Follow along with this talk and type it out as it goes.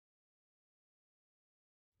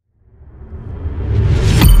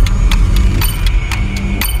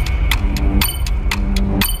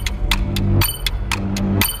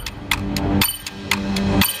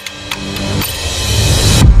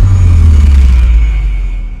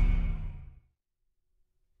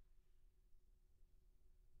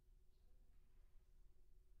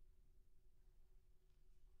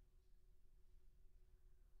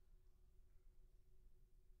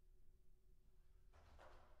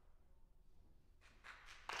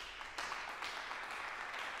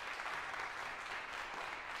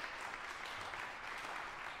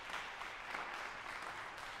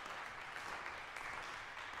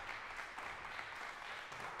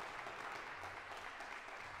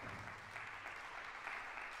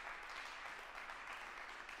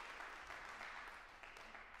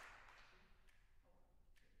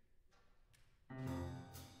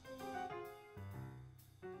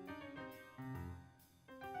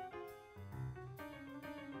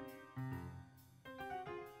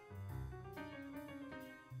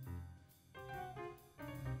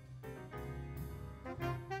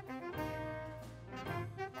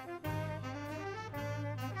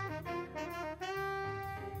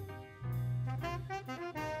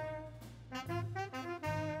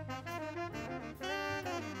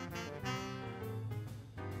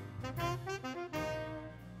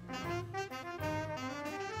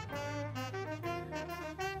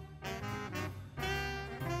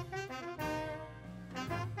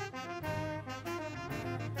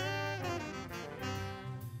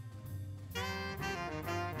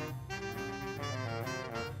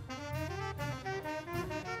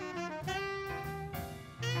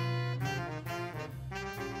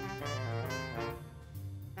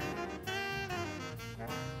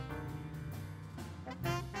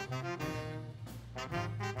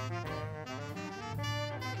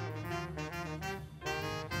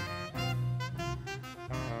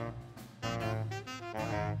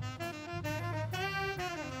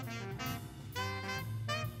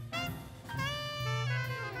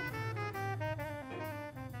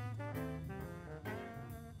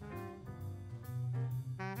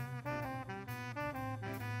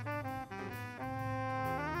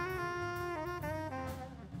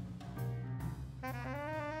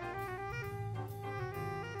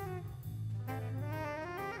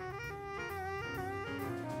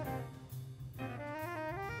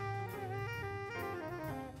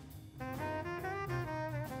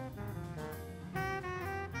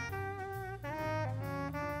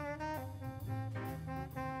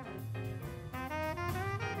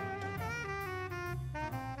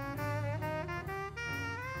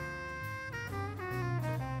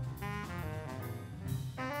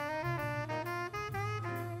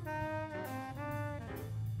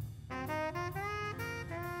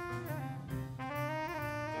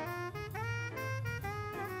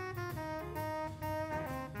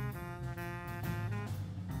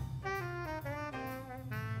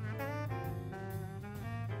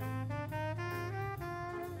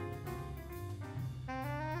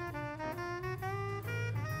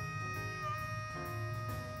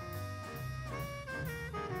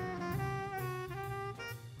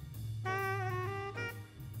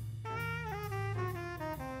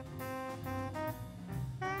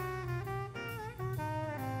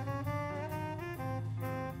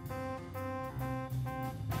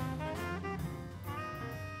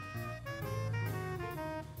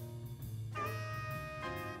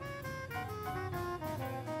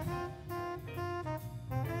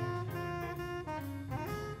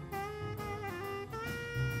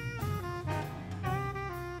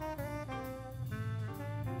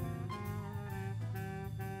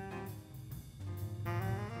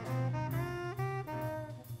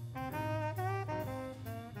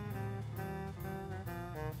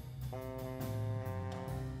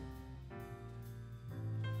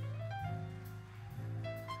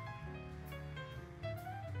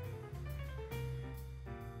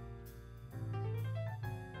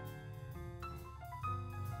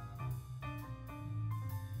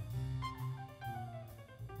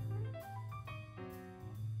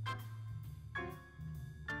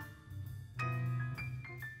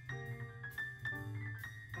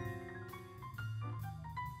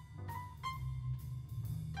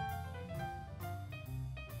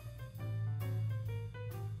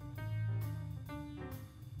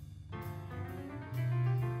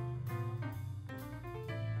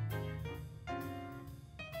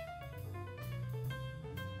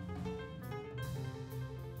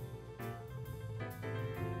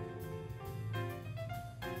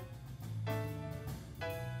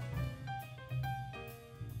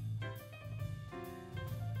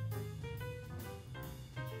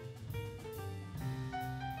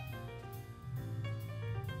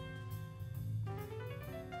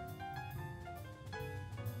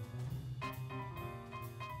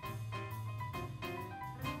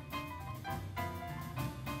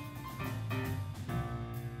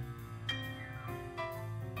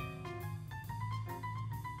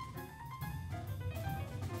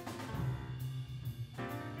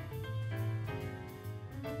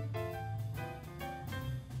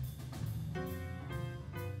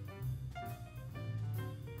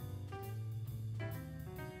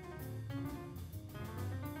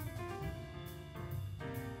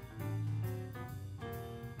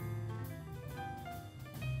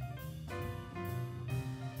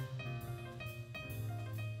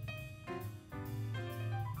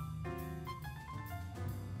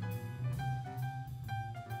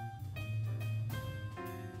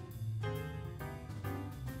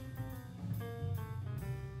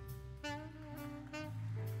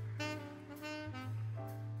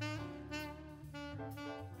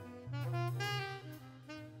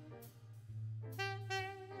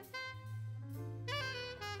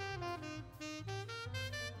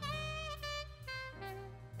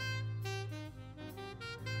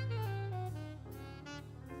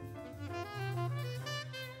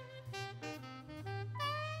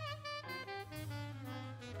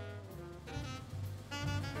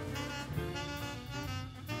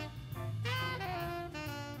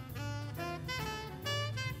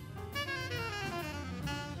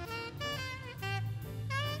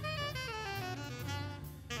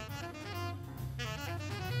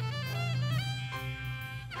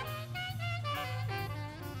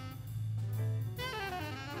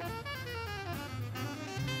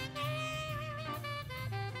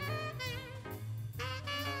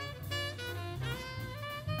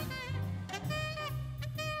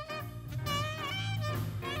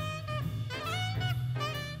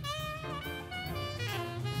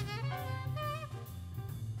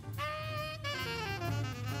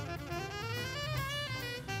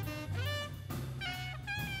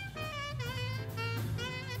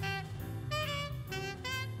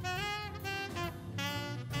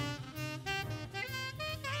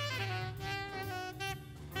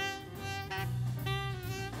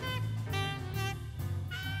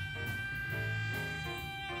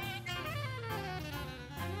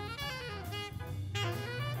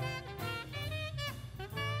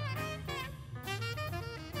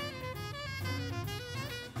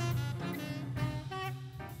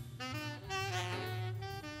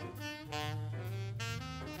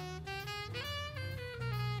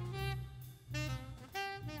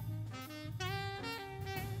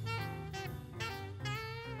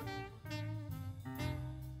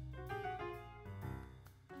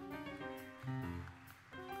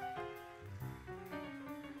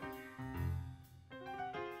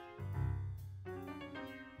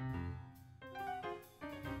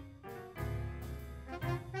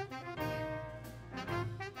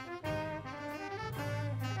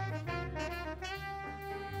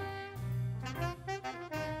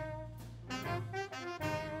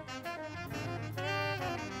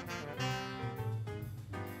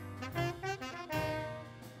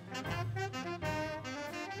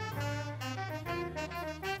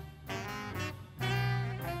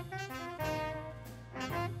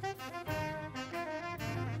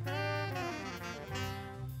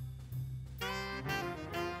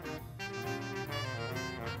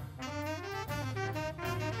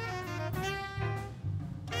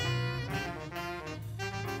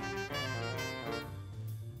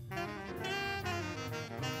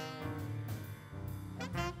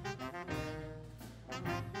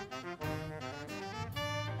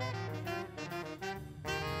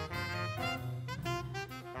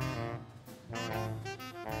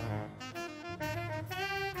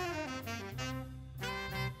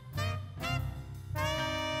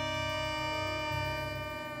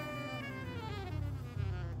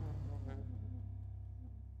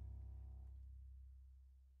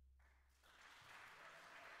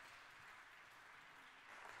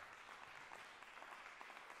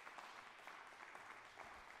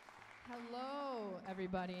Hello,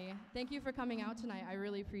 everybody. Thank you for coming out tonight. I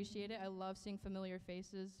really appreciate it. I love seeing familiar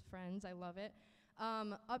faces, friends. I love it.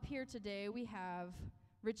 Up here today, we have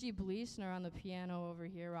Richie Bliesener on the piano over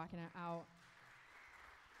here, rocking it out.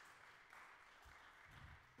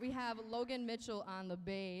 We have Logan Mitchell on the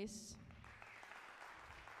bass.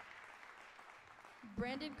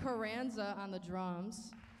 Brandon Carranza on the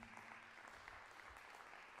drums.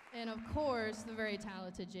 And of course, the very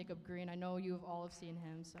talented Jacob Green. I know you have all have seen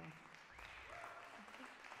him, so.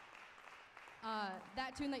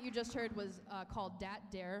 That tune that you just heard was called Dat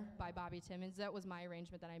Dare by Bobby Timmons. That was my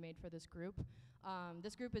arrangement that I made for this group.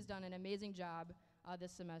 This group has done an amazing job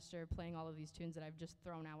this semester playing all of these tunes that I've just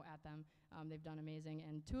thrown out at them. They've done amazing,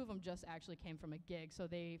 and two of them just actually came from a gig, so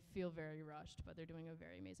they feel very rushed, but they're doing a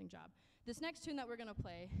very amazing job. This next tune that we're gonna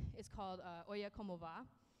play is called Oye Como Va.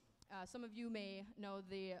 Some of you may know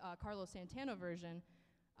the Carlos Santana version,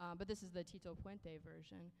 but this is the Tito Puente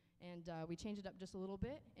version. And we changed it up just a little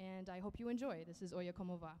bit, and I hope you enjoy. This is Oye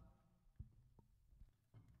Como Va.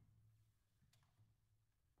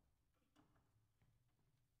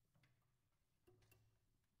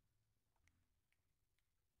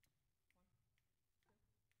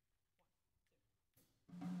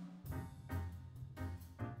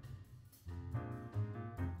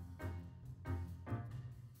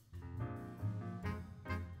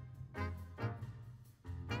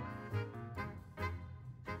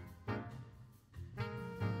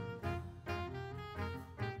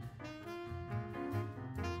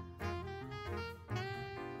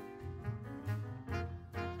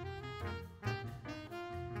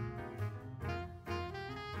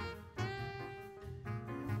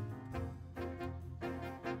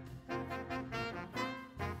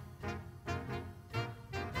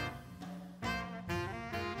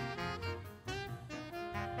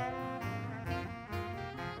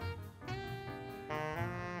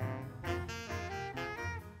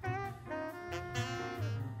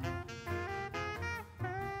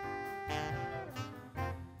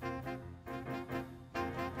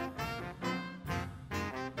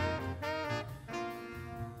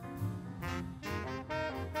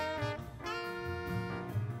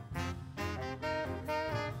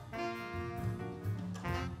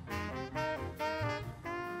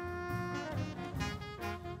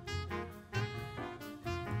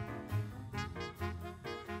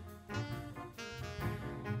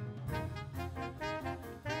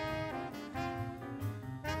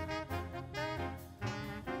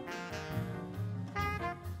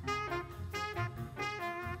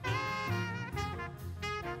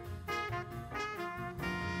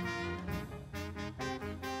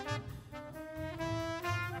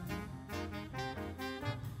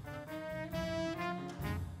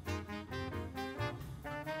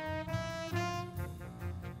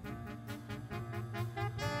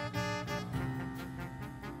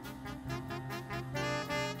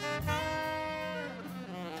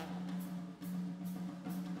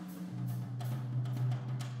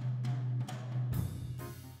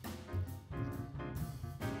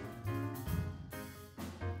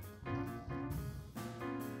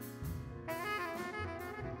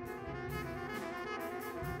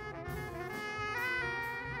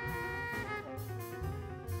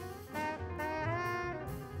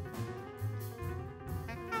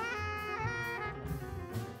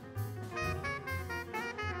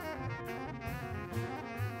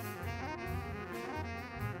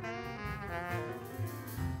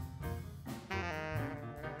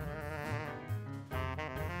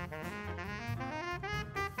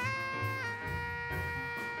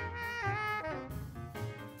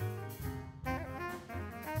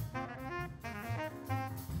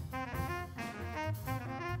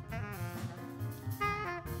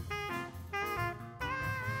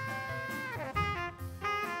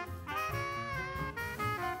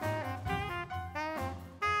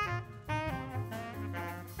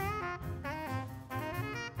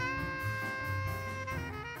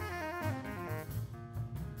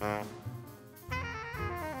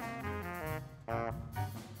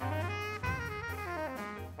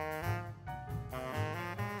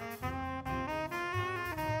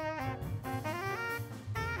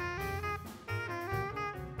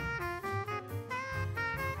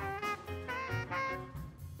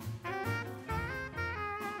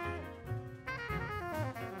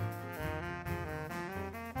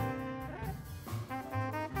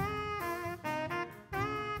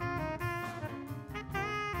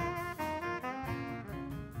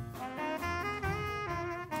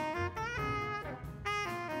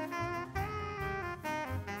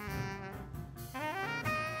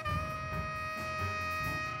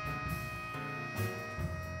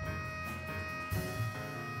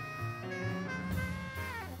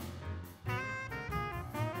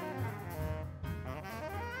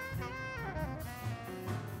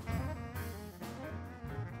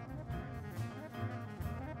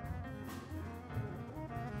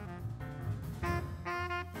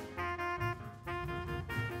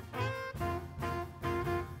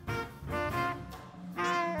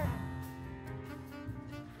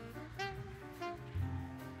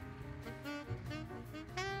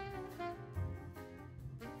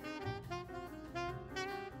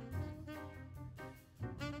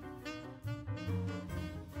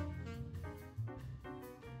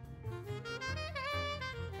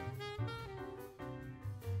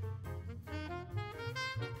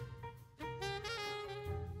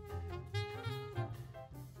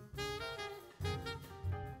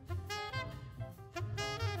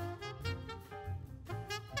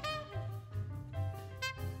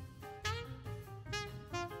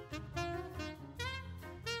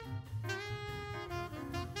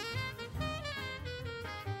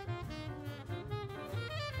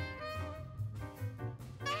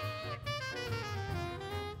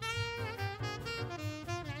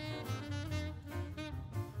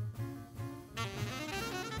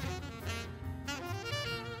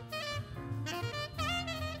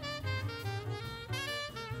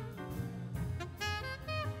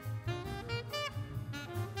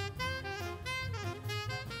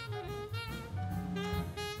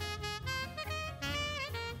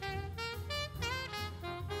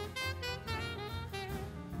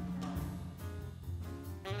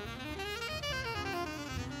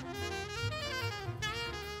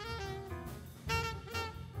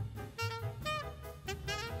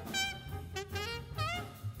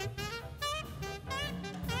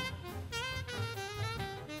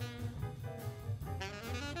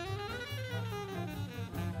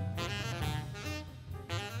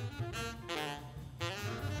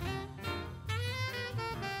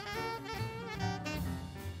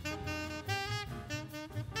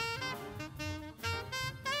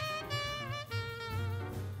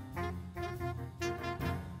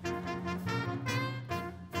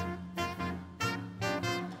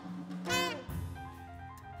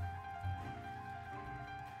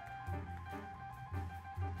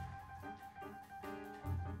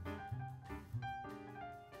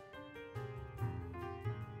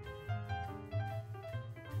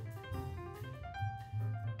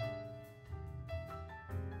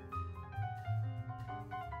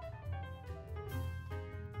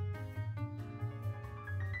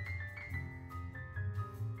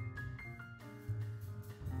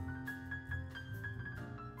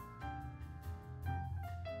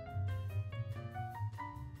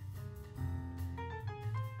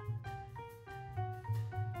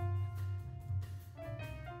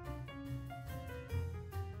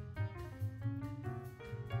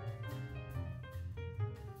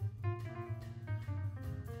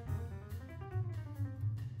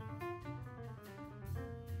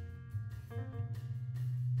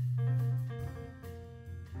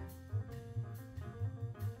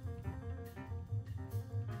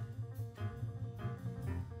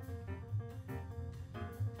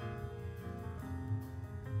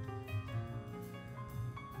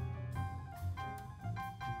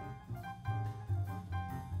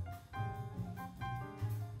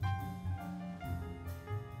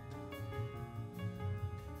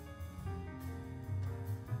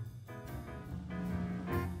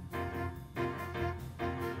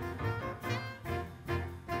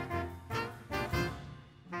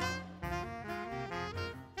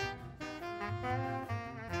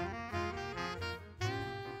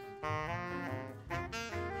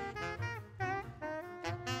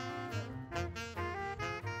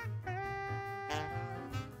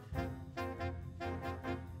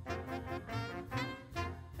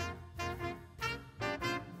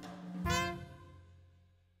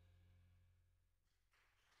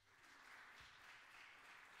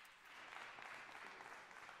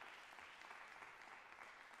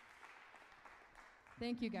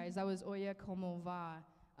 Thank you guys. That was Oye Como Va.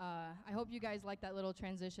 I hope you guys like that little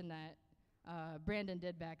transition that Brandon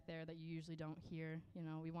did back there that you usually don't hear. You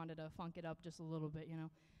know, we wanted to funk it up just a little bit, you know.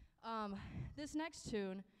 This next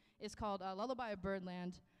tune is called Lullaby of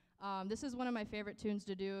Birdland. This is one of my favorite tunes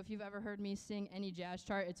to do. If you've ever heard me sing any jazz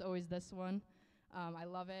chart, it's always this one. I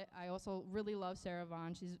love it. I also really love Sarah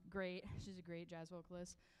Vaughan. She's great. She's a great jazz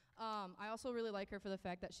vocalist. I also really like her for the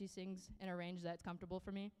fact that she sings in a range that's comfortable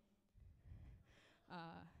for me.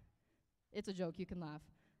 It's a joke. You can laugh.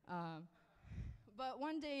 But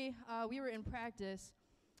one day, we were in practice,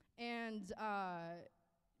 and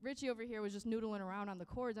Richie over here was just noodling around on the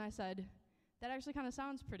chords, and I said, that actually kind of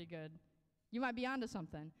sounds pretty good. You might be onto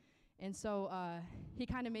something. And so he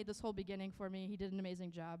kind of made this whole beginning for me. He did an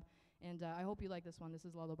amazing job, and I hope you like this one. This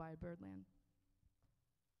is Lullaby of Birdland.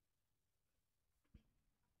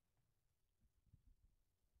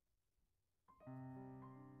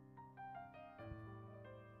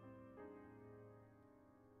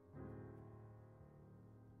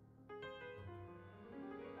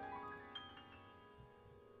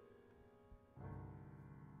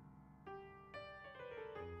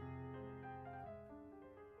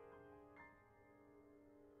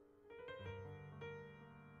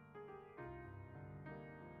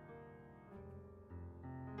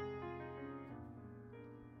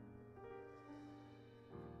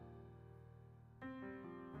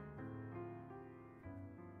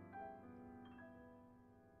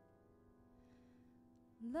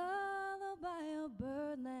 Lullaby of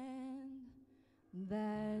Birdland,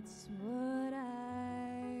 that's what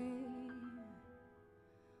I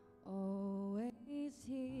always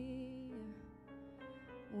hear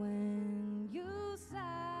when you sigh.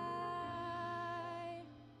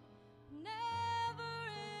 Never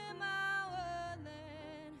in my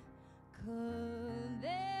wordland could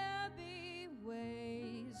there be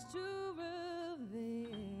ways to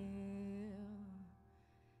reveal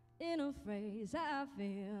in a phrase I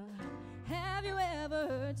feel. Have you ever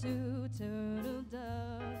heard two turtle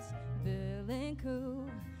doves bill and coo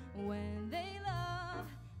when they love?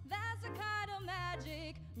 That's the kind of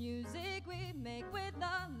magic music we make with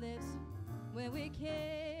our lips when we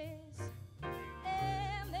kiss.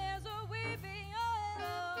 And there's a weeping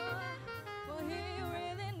oil, for he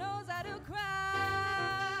really knows how to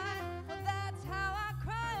cry. Well, that's how I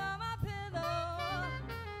cry on my pillow.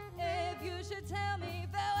 If you should tell me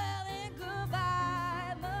farewell and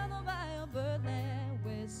goodbye, lullaby of Birdland,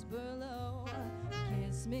 whisper low,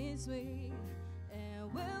 kiss me sweet,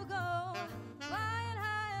 and we'll go flying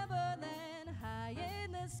high above land, high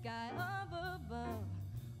in the sky up above,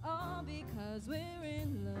 all because we're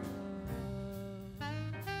in love.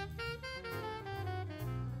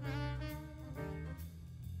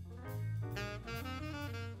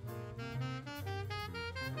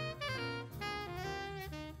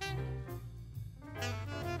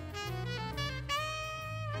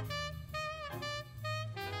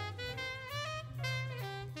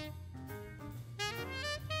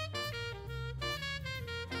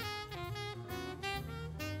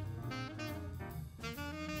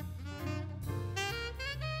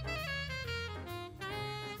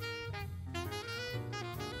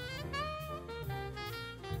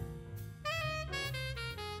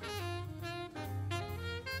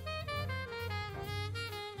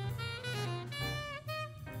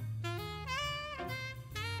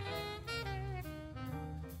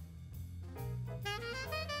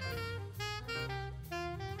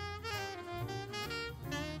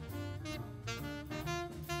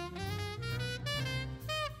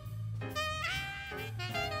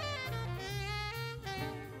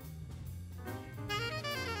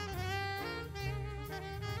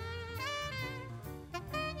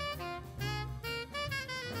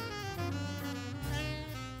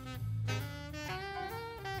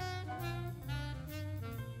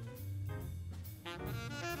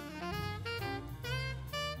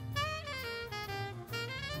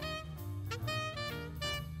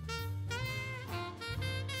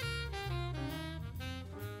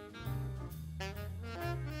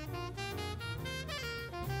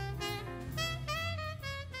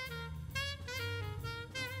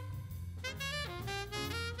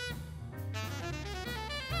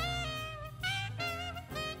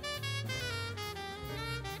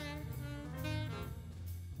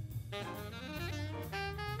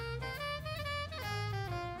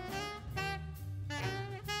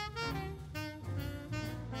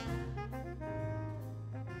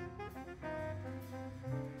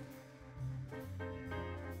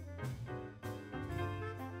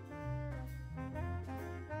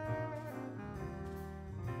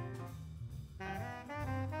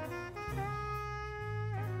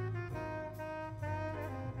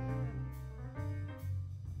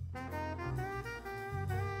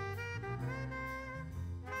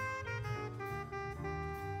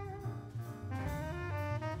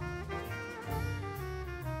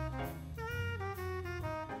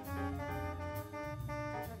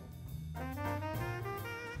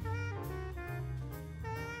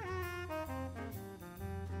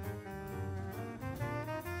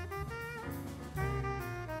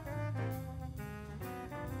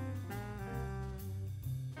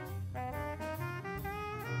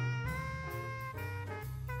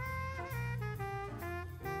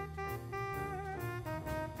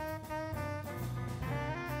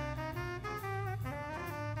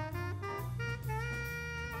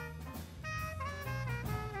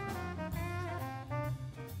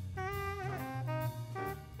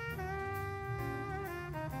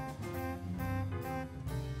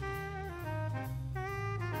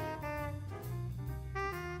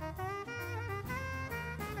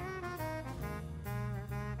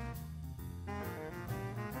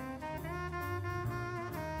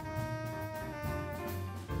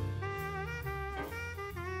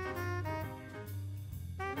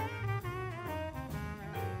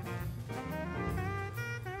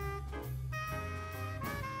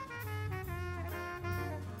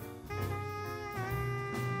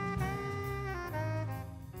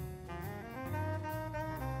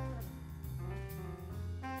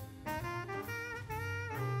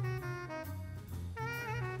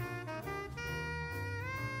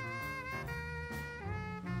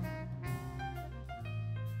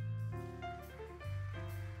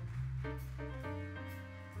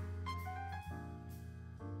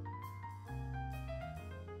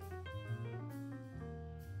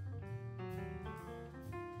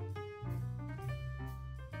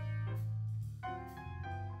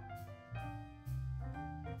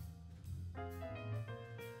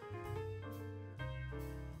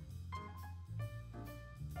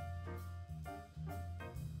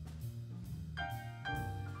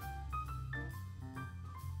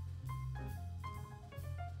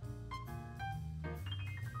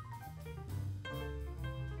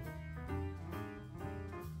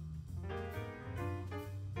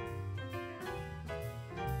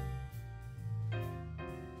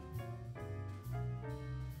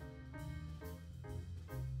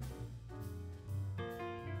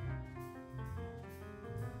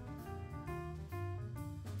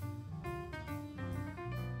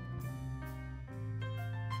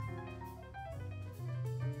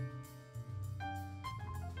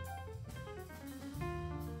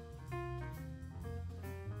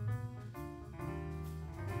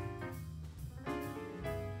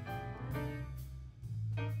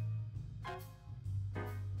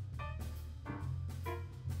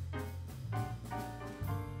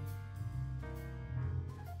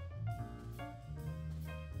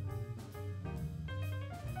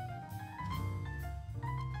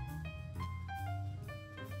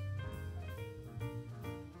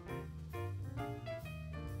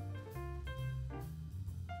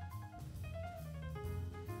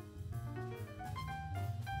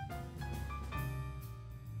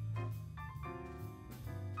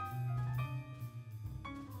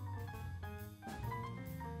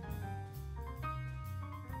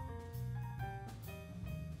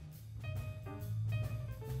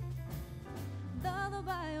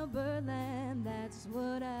 Birdland, that's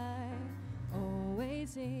what I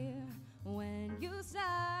always hear when you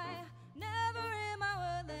sigh. Never in my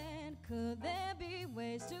wordland could there be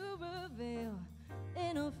ways to reveal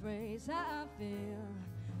in a phrase how I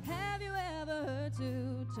feel. Have you ever heard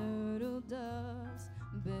two turtle doves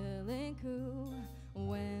bill and coo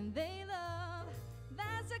when they love?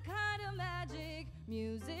 That's the kind of magic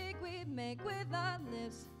music we make with our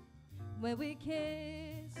lips when we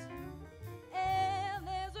kiss. And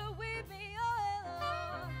there's a weeping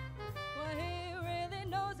oh, well, he really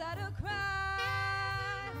knows how to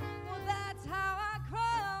cry. Well, that's how I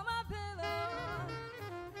cry on my pillow.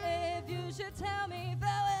 If you should tell me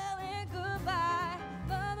farewell and goodbye,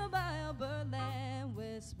 follow by a birdland,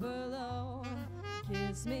 whisper low,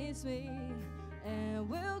 kiss me sweet, and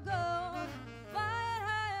we'll go flying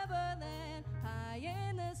high birdland, high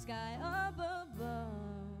in the sky up above,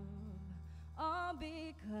 all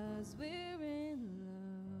because we're in love.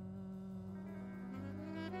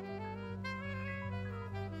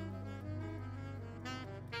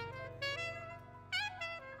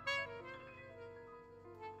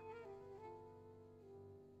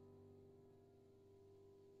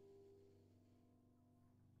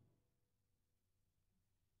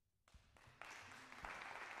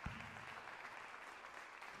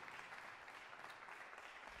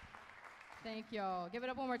 Thank y'all. Give it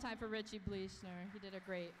up one more time for Richie Bliesener. He did a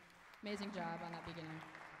great, amazing job on that beginning.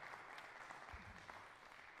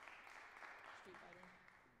 Street Fighter.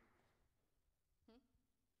 Okay.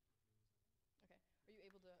 Are you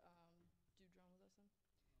able to do drum with us then?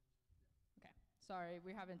 Okay. Sorry,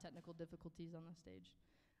 we're having technical difficulties on the stage.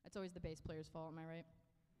 It's always the bass player's fault, am I right?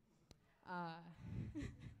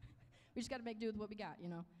 We just got to make do with what we got, you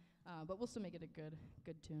know. But we'll still make it a good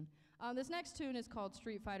tune. This next tune is called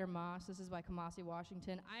Street Fighter Moss. This is by Kamasi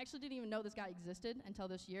Washington. I actually didn't even know this guy existed until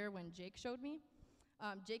this year when Jake showed me.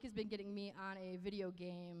 Jake has been getting me on a video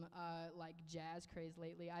game like jazz craze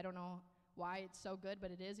lately. I don't know why it's so good, but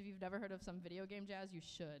it is. If you've never heard of some video game jazz, you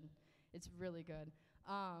should. It's really good.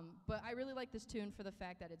 But I really like this tune for the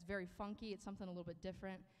fact that it's very funky. It's something a little bit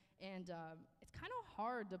different. And it's kind of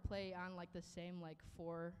hard to play on like the same like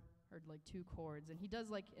 4 or like 2 chords, and he does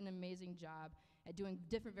like an amazing job at doing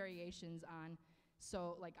different variations on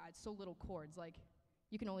so little chords. Like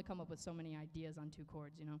you can only come up with so many ideas on 2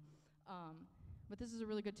 chords, you know. But this is a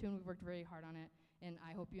really good tune. We've worked very hard on it, and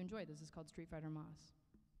I hope you enjoy. This is called Street Fighter Moss.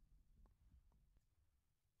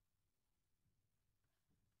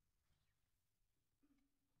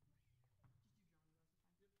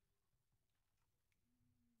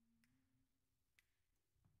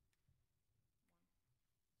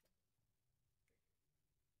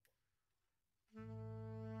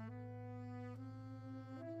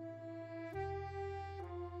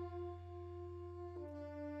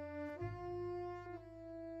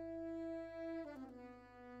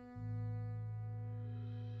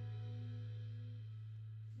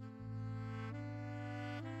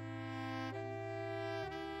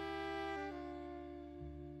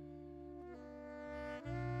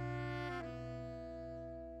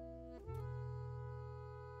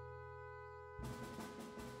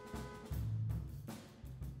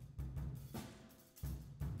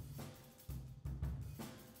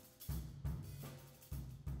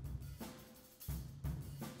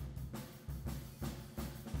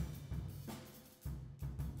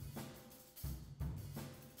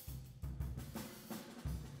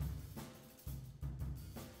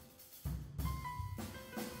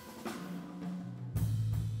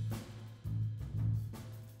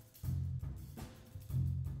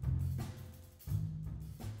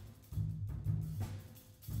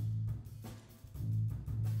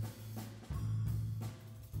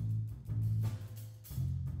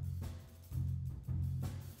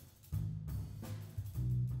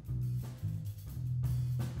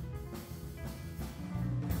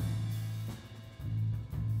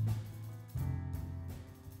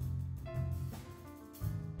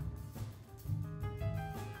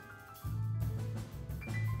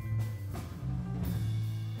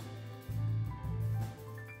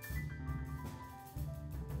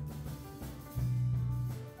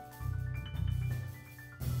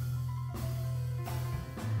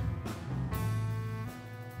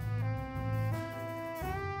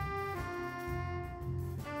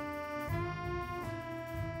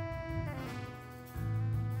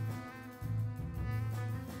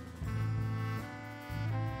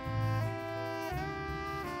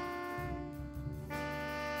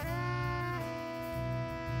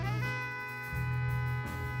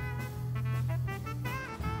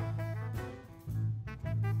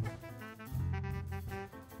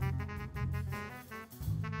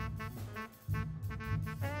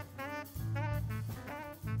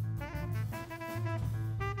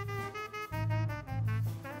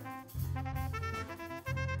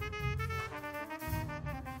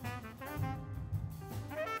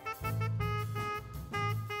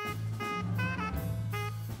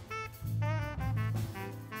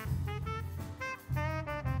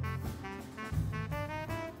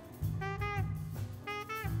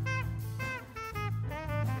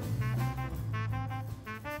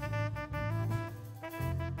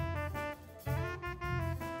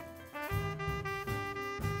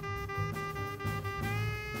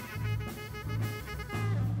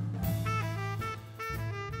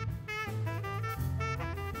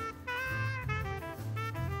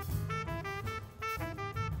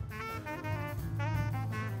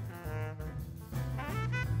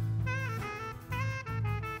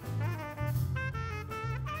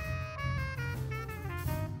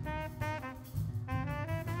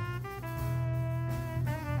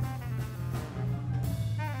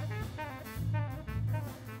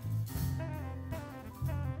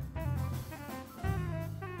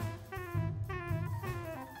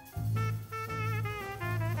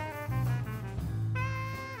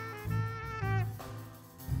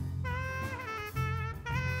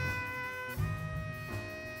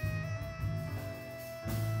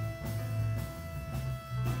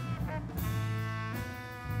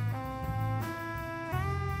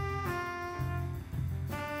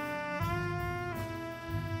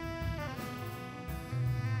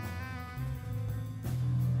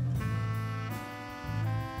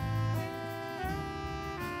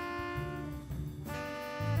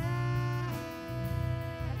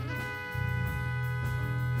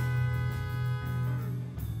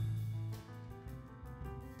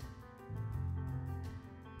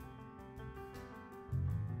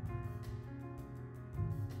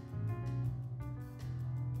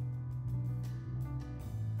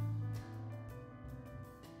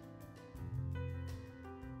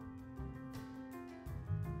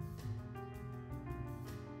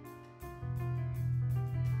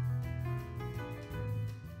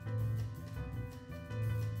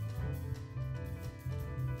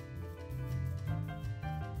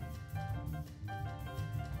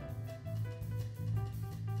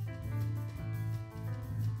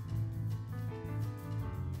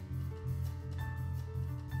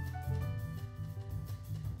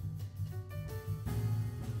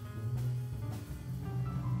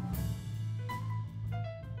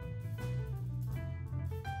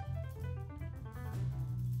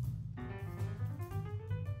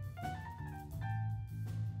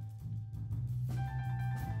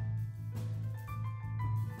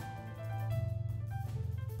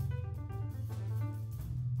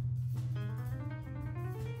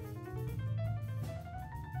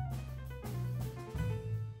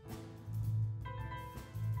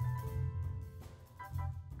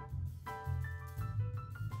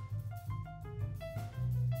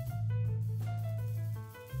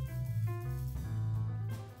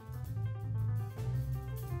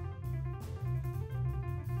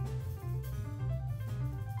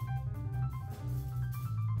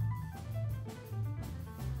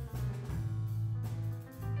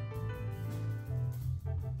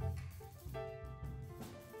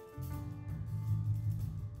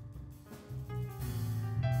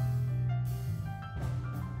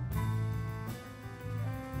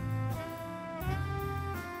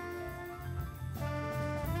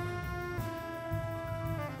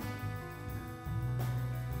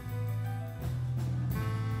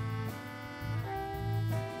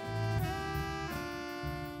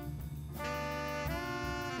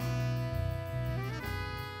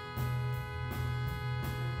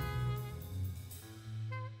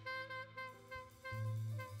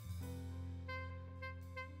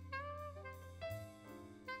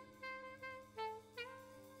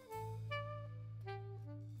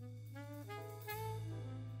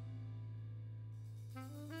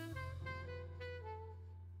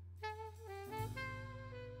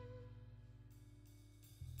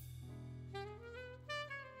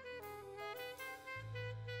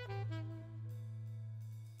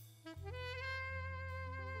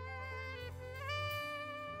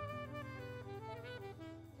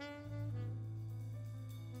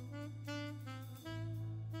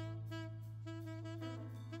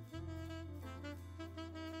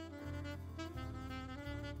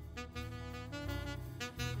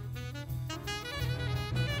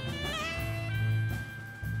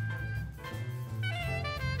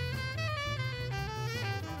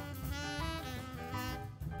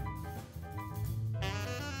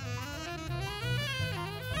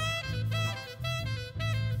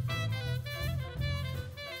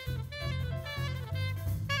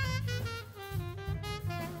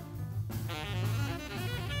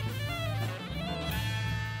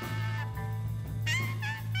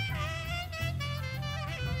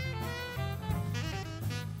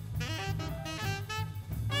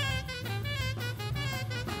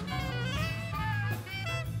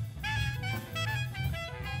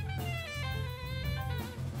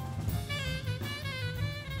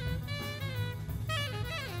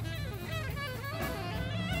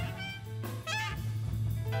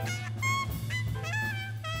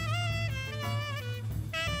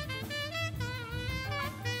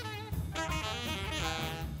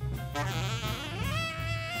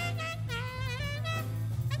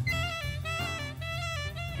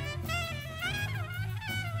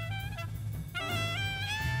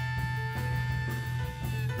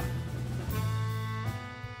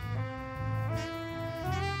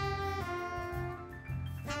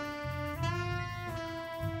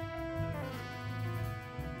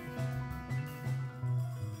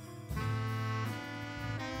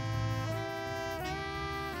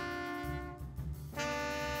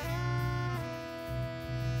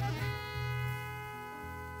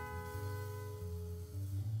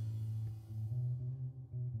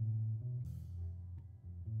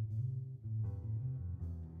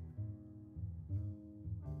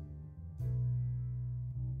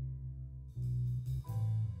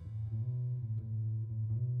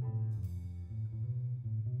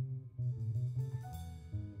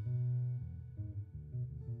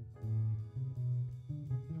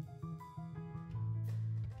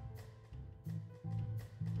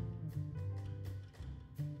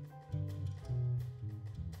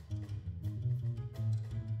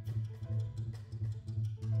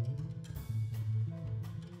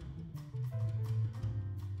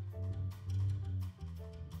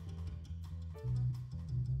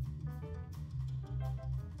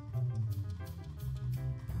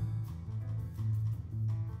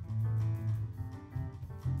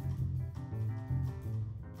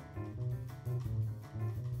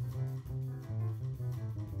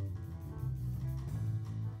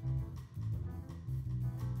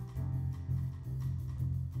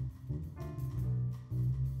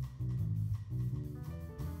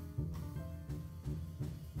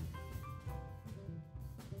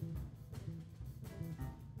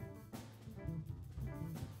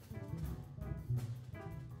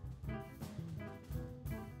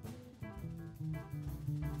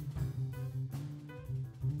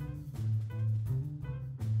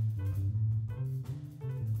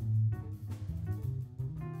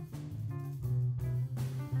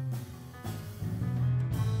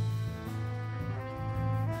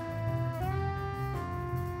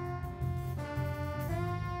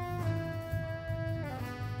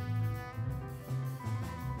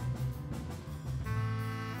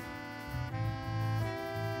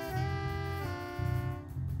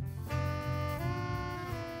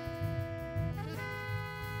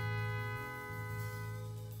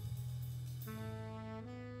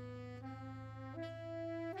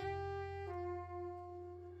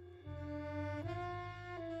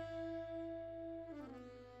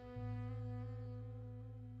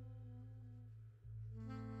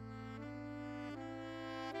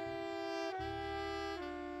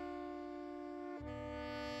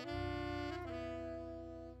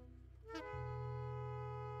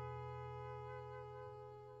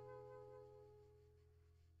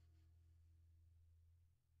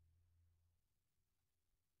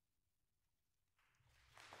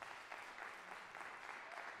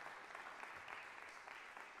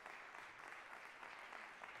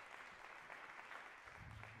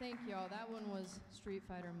 Thank y'all. That one was Street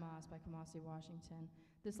Fighter Moss by Kamasi Washington.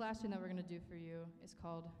 This last tune that we're going to do for you is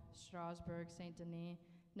called Strasbourg Saint Denis.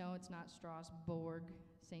 No, it's not Strasbourg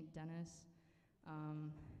Saint Denis.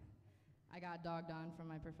 I got dogged on from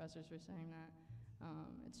my professors for saying that.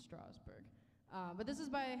 It's Strasbourg. But this is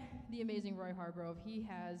by the amazing Roy Hargrove. He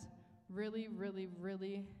has really, really,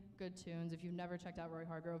 really good tunes. If you've never checked out Roy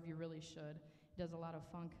Hargrove, you really should. He does a lot of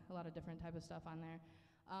funk, a lot of different type of stuff on there.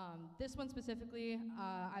 This one specifically,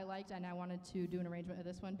 I liked, and I wanted to do an arrangement of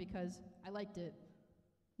this one because I liked it.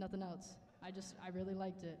 Nothing else. I really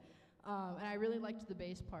liked it. And I really liked the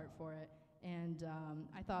bass part for it. And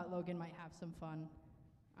I thought Logan might have some fun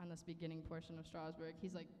on this beginning portion of Strasbourg.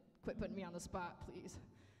 He's like, quit putting me on the spot, please.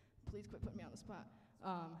 Please quit putting me on the spot.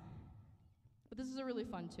 But this is a really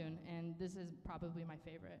fun tune, and this is probably my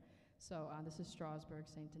favorite. So this is Strasbourg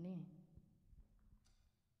Saint Denis.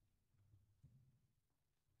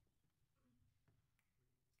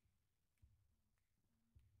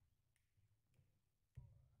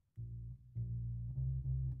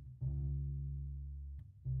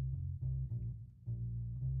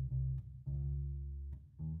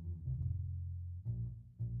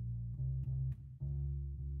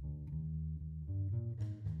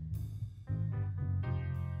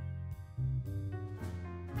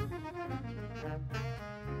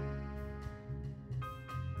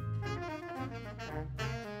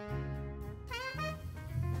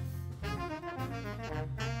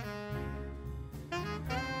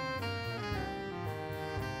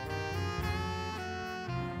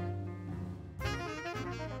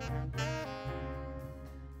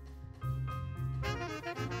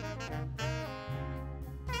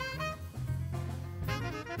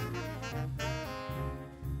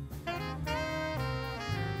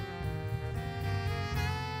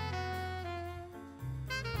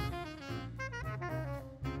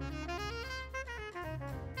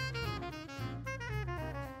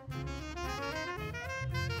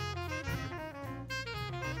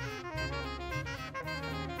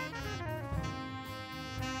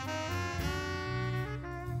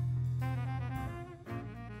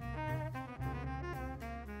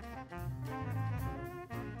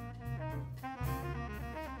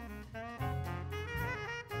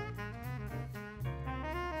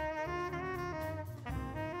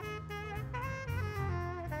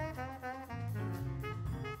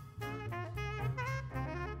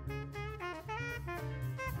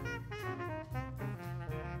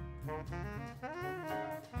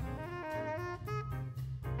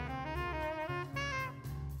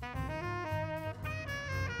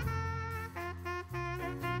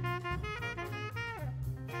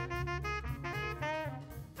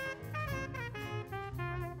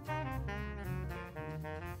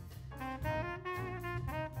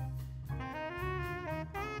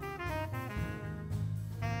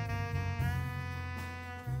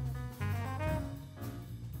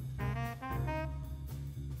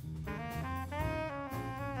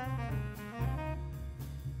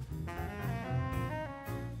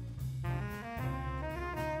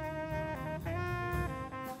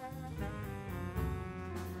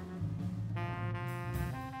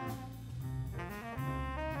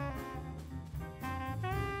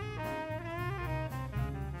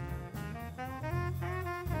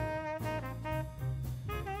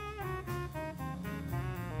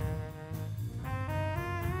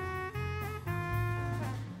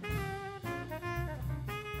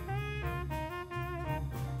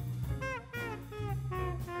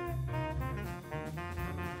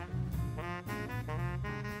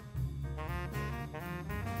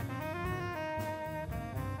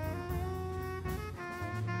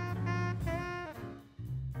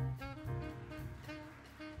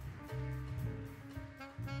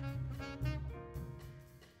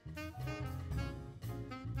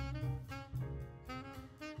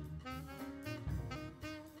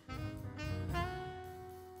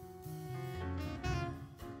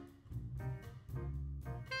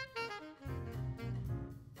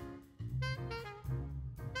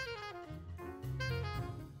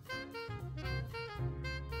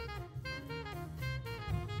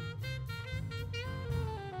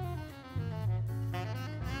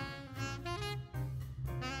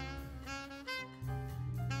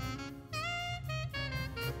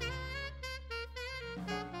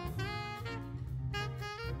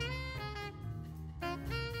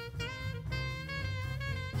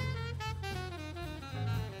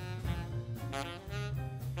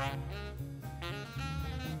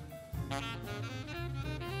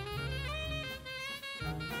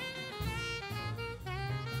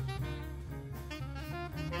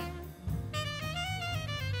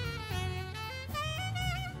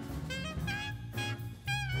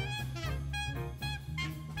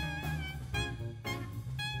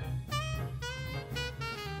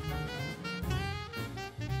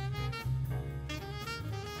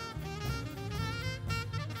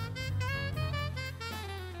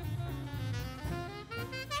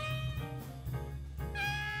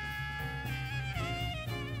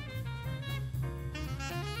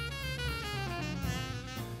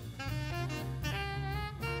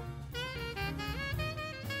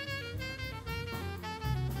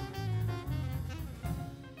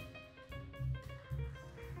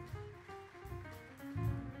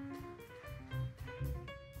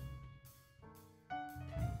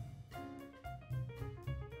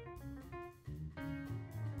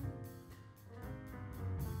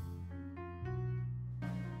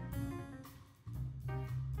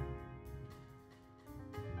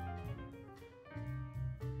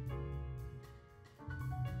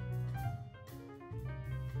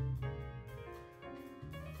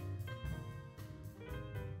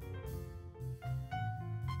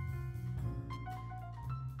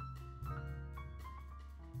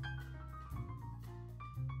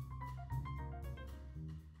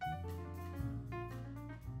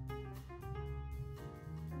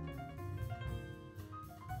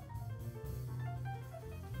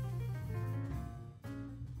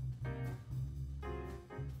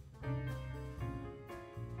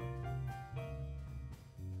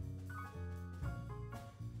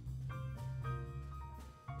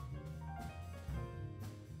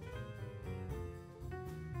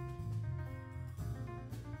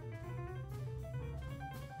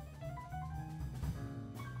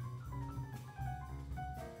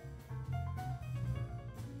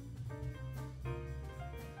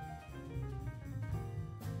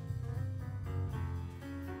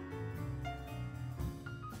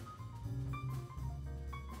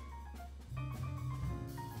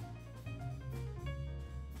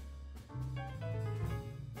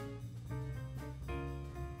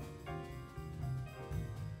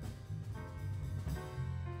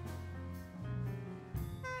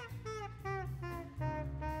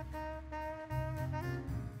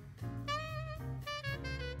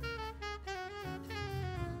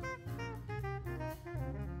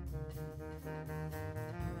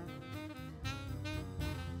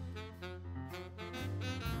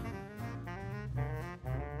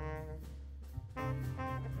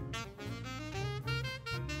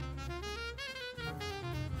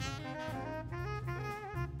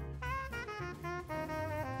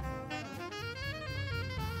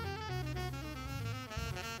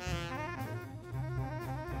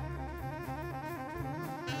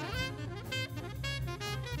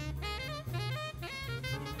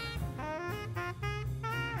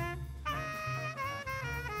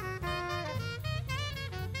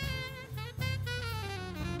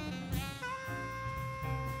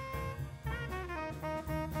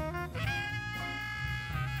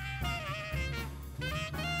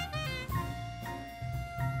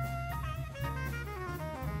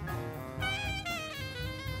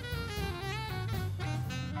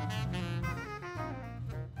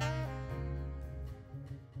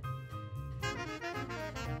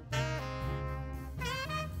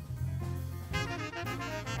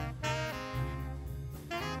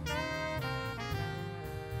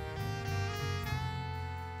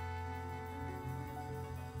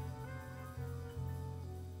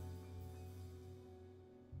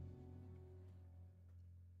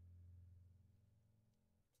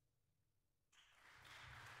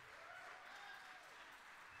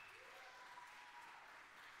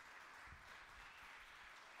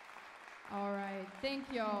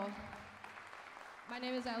 Thank y'all. My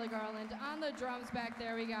name is Allie Garland. On the drums back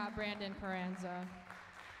there, we got Brandon Carranza.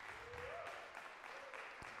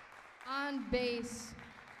 On bass,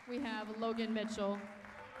 we have Logan Mitchell,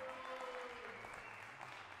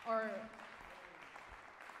 or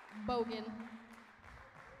Bogan.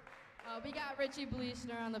 We got Richie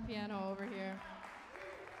Bliesener on the piano over here.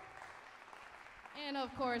 And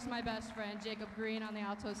of course, my best friend, Jacob Green on the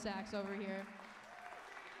alto sax over here.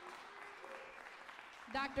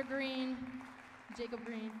 Dr. Green, Jacob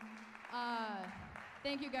Green.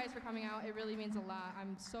 Thank you guys for coming out. It really means a lot.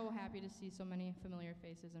 I'm so happy to see so many familiar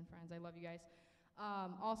faces and friends. I love you guys.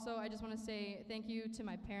 Also, I just want to say thank you to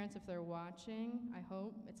my parents if they're watching, I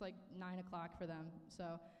hope. It's like 9 o'clock for them.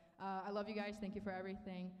 So I love you guys. Thank you for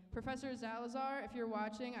everything. Professor Salazar, if you're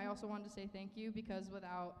watching, I also wanted to say thank you because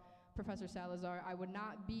without Professor Salazar, I would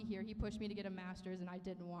not be here. He pushed me to get a master's and I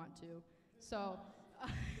didn't want to. So,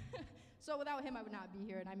 so without him, I would not be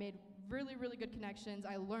here. And I made really, really good connections.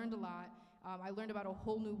 I learned a lot. I learned about a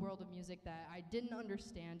whole new world of music that I didn't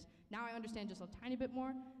understand. Now I understand just a tiny bit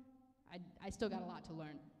more. I still got a lot to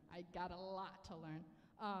learn. I got a lot to learn.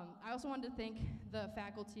 I also wanted to thank the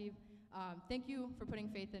faculty. Thank you for putting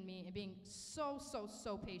faith in me and being so, so,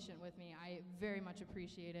 so patient with me. I very much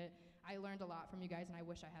appreciate it. I learned a lot from you guys, and I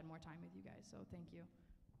wish I had more time with you guys, so thank you.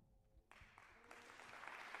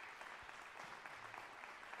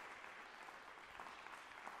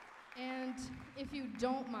 And if you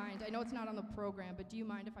don't mind, I know it's not on the program, but do you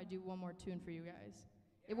mind if I do one more tune for you guys?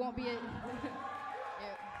 It won't be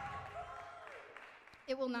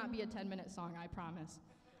it will not be a 10-minute song, I promise.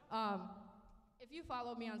 If you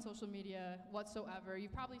follow me on social media whatsoever,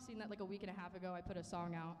 you've probably seen that like a week and a half ago I put a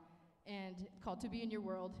song out and called To Be In Your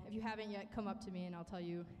World. If you haven't yet, come up to me and I'll tell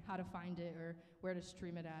you how to find it or where to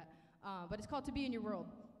stream it at. But it's called To Be In Your World.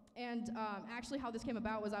 And actually how this came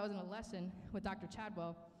about was I was in a lesson with Dr.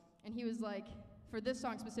 Chadwell, and he was like, for this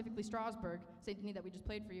song specifically, Strasbourg, St. Denis that we just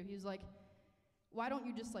played for you, he was like, why don't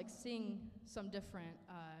you just like sing some different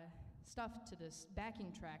stuff to this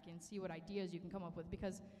backing track and see what ideas you can come up with?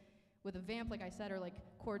 Because with a vamp, like I said, or like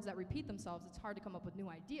chords that repeat themselves, it's hard to come up with new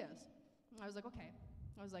ideas. And I was like, okay.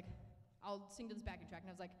 I was like, I'll sing to this backing track. And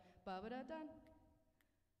I was like, ba-ba-da-dun,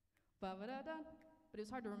 ba-ba-da-dun. But it was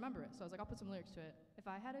hard to remember it, so I was like, I'll put some lyrics to it. If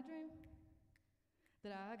I had a dream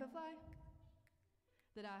that I could fly,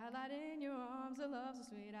 that I had light in your arms, a love so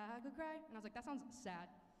sweet I could cry. And I was like, that sounds sad.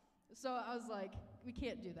 So I was like, we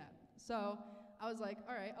can't do that. So I was like,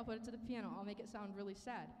 all right, I'll put it to the piano. I'll make it sound really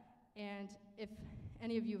sad. And if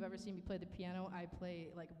any of you have ever seen me play the piano, I play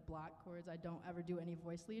like block chords. I don't ever do any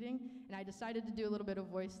voice leading. And I decided to do a little bit of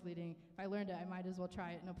voice leading. If I learned it, I might as well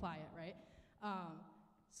try it and apply it, right?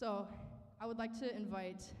 So I would like to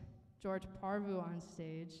invite George Parvu on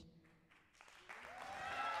stage.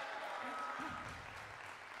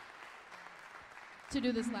 To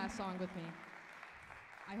do this last song with me.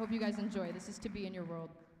 I hope you guys enjoy. This is To Be In Your World.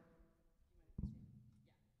 I'm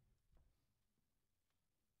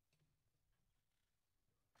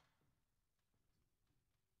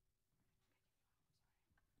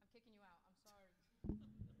kicking you out. I'm sorry. Do you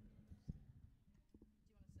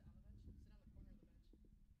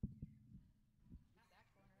want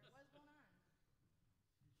to sit on the bench? Sit on the corner of the bench. Not that corner.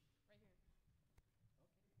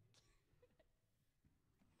 What is going on? Right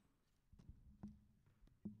here.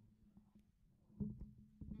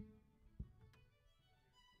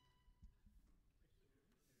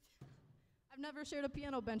 I've never shared a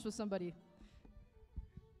piano bench with somebody.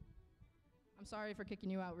 I'm sorry for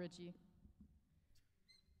kicking you out, Richie.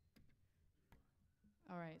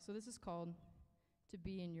 All right, so this is called To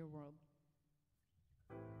Be In Your World.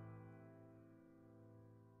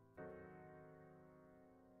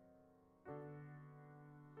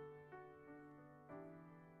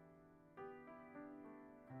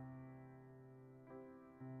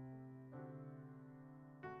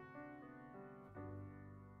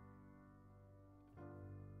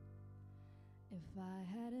 If I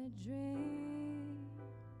had a dream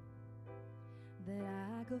that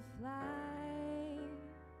I could fly,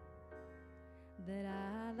 that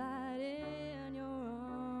I lied in your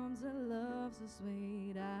arms, a love so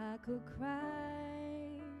sweet I could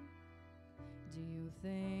cry. Do you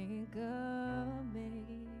think of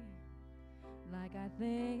me like I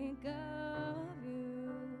think of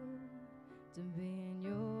you? To be in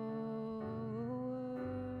your world.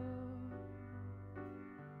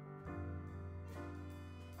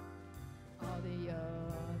 All the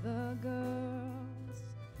other girls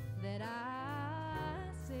that I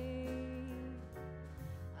see,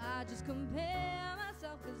 I just compare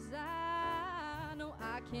myself, 'cause I know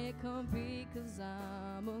I can't compete, 'cause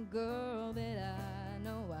I'm a girl that I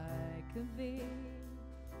know I could be.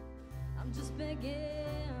 I'm just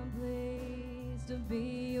begging, please, to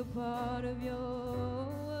be a part of your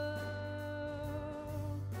world.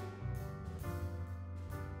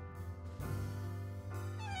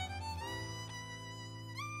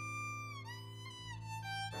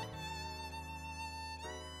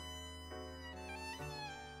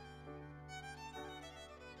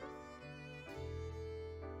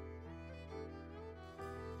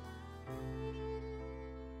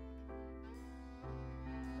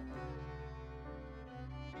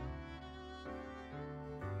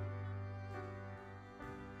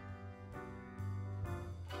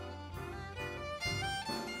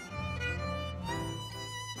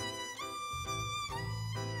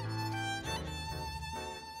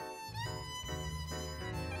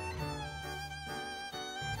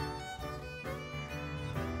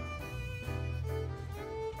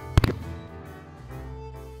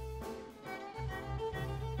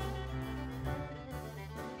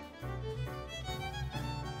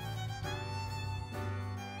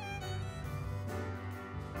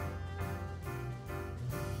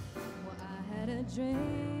 A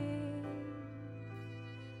dream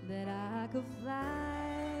that I could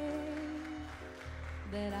fly,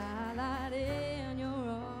 that I lied in your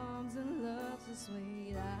arms and love so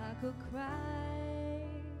sweet I could cry.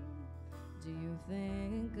 Do you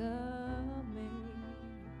think of me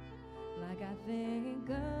like I think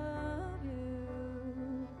of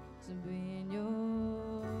you, to be in your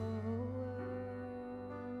world?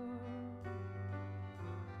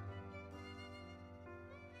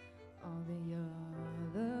 All the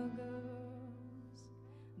other girls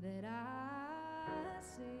that I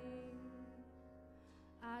see,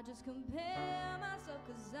 I just compare myself,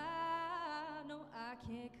 'cause I know I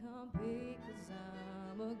can't compete, 'cause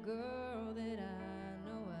I'm a girl that I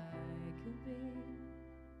know I could be.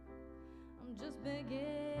 I'm just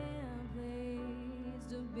begging, please,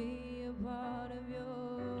 to be a part of your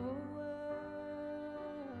world.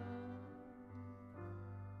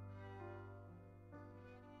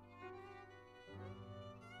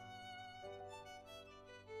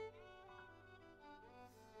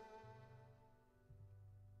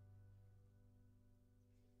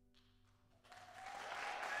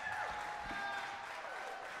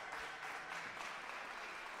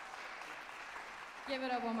 Give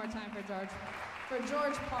it up one more time for George. For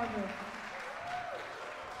George Parker.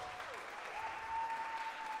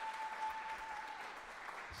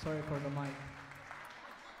 Sorry for the mic.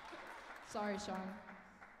 Sorry, Shawn.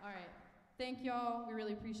 All right. Thank y'all. We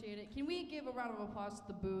really appreciate it. Can we give a round of applause to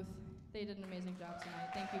the booth? They did an amazing job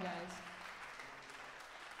tonight. Thank you, guys.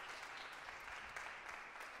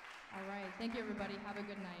 All right. Thank you, everybody. Have a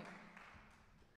good night.